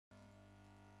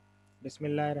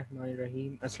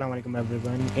Bismillahirrahmanirrahim. Assalamu alaikum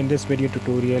everyone. In this video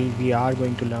tutorial, we are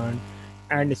going to learn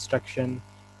AND instruction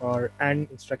or AND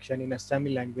instruction in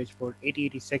assembly language for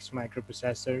 8086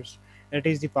 microprocessors. It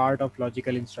is the part of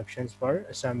logical instructions for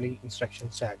assembly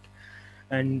instruction set.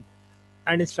 And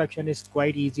AND instruction is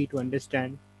quite easy to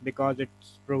understand because it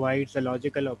provides a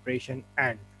logical operation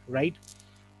AND, right?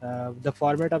 The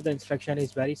format of the instruction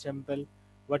is very simple.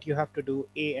 What you have to do,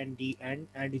 A and D, and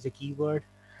is a keyword,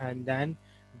 and then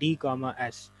D comma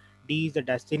S. D is the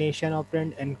destination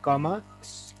operand and comma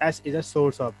S is a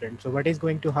source operand. So what is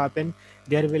going to happen?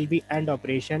 There will be AND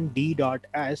operation D dot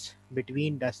S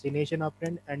between destination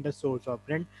operand and the source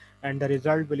operand, and the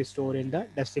result will store in the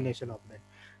destination operand.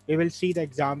 We will see the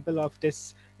example of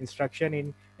this instruction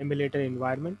in emulator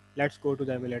environment. Let's go to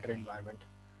the emulator environment.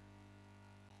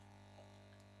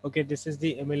 Okay, this is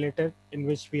the emulator in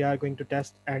which we are going to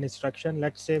test an instruction.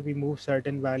 Let's say we move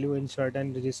certain value in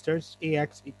certain registers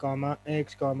ax comma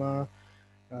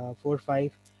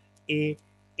 45 a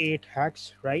 8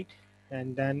 hex, right?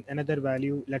 And then another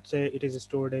value, let's say it is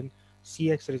stored in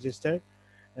cx register,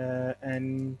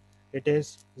 and it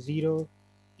is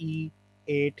 0e87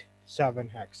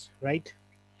 hex, right?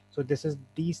 So this is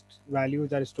these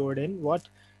values are stored in what,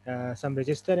 some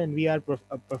register, and we are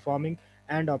performing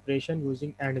AND operation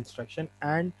using AND instruction.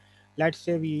 And let's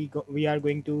say we are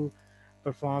going to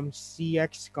perform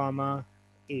cx comma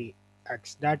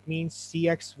ax. That means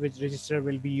cx, which register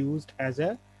will be used as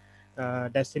a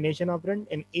destination operand,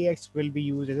 and ax will be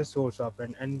used as a source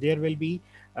operand, and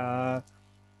uh,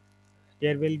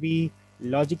 there will be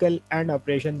logical AND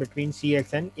operation between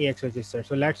cx and ax register.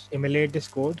 So let's emulate this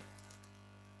code.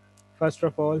 First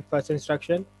of all, first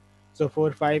instruction, so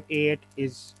 4588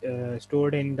 is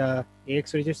stored in the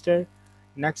AX register.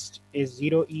 Next is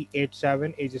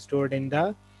 0E87 is stored in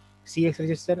the CX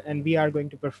register, and we are going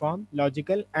to perform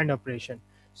logical AND operation.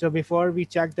 So before we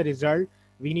check the result,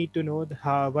 we need to know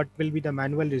what will be the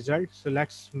manual result. So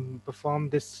let's perform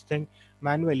this thing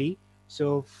manually.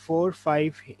 So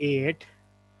 458,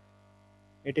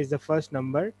 it is the first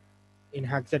number in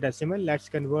hexadecimal. Let's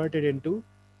convert it into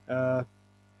uh,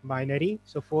 binary.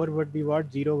 So 4 would be what,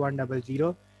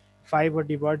 0100, 5 would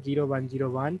be what,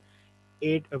 0101,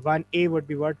 8 1 a would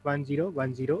be what,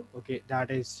 1010. Okay,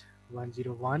 that is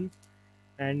 101,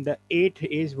 and the 8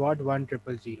 is what,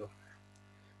 1000.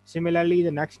 Similarly,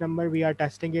 the next number we are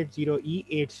testing it,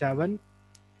 0e87,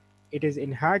 it is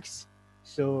in hex.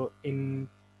 So in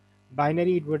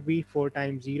binary it would be 4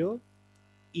 times 0.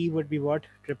 E would be what,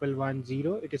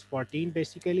 1110, it is 14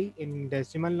 basically. In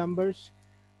decimal numbers,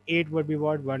 8 would be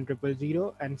what,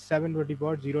 1000, and 7 would be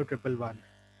what, 0111.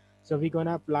 So we're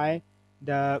gonna apply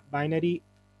the binary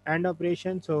AND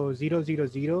operation. So 000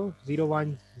 010.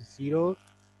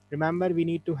 Remember, we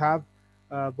need to have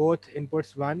both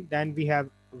inputs 1. Then we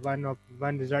have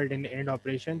one result in AND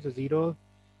operation. So 0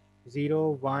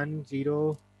 0 1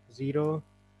 0 0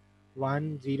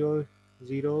 1 0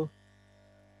 0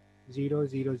 0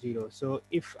 0. So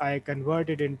if I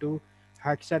convert it into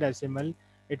hexadecimal,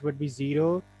 it would be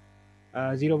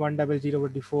 0100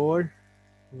 would be 4,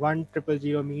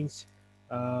 1000 means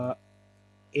uh,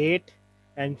 8,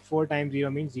 and 4 times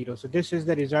 0 means 0. So this is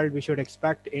the result we should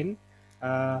expect in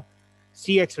uh,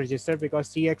 CX register, because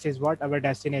CX is what, our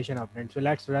destination operand. So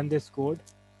let's run this code.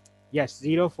 Yes,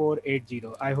 0480.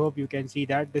 I hope you can see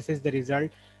that this is the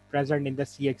result present in the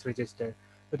CX register.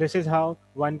 So this is how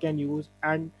one can use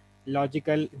and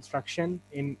logical instruction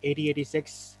in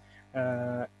 8086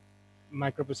 uh,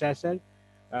 microprocessor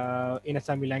in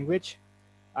assembly language.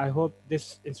 I hope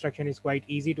this instruction is quite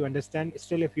easy to understand.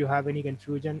 Still, if you have any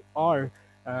confusion or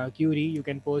query, you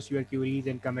can post your queries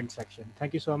in comment section.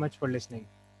 Thank you so much for listening.